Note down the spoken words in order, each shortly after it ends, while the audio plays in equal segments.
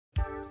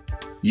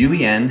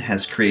UEN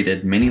has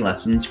created mini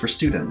lessons for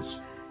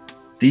students.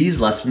 These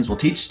lessons will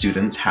teach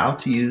students how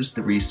to use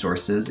the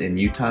resources in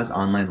Utah's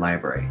online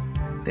library.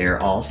 They are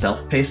all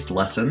self-paced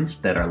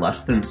lessons that are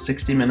less than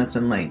 60 minutes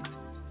in length.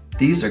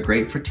 These are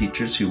great for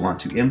teachers who want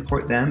to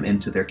import them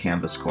into their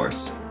Canvas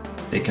course.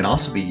 They can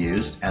also be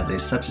used as a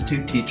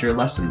substitute teacher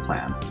lesson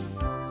plan.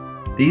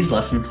 These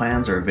lesson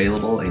plans are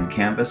available in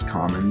Canvas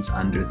Commons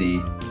under the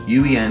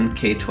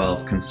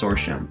UEN-K12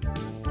 consortium.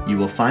 You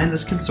will find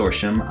this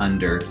consortium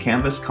under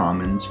Canvas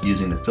Commons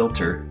using the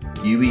filter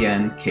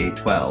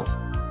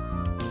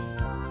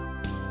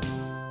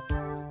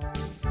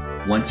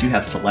UEN-K12. Once you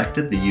have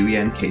selected the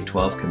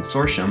UEN-K12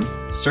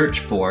 consortium,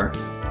 search for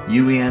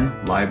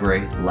UEN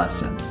Library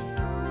Lesson.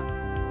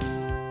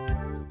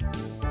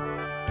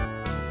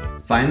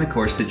 Find the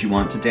course that you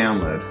want to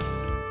download.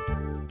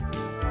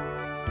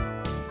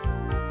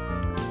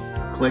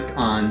 Click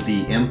on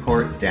the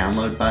Import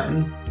Download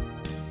button.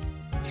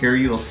 Here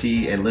you will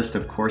see a list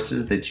of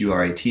courses that you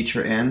are a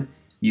teacher in.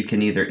 You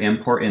can either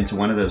import into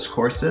one of those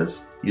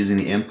courses using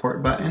the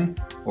Import button,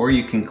 or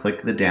you can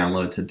click the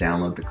Download to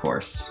download the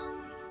course.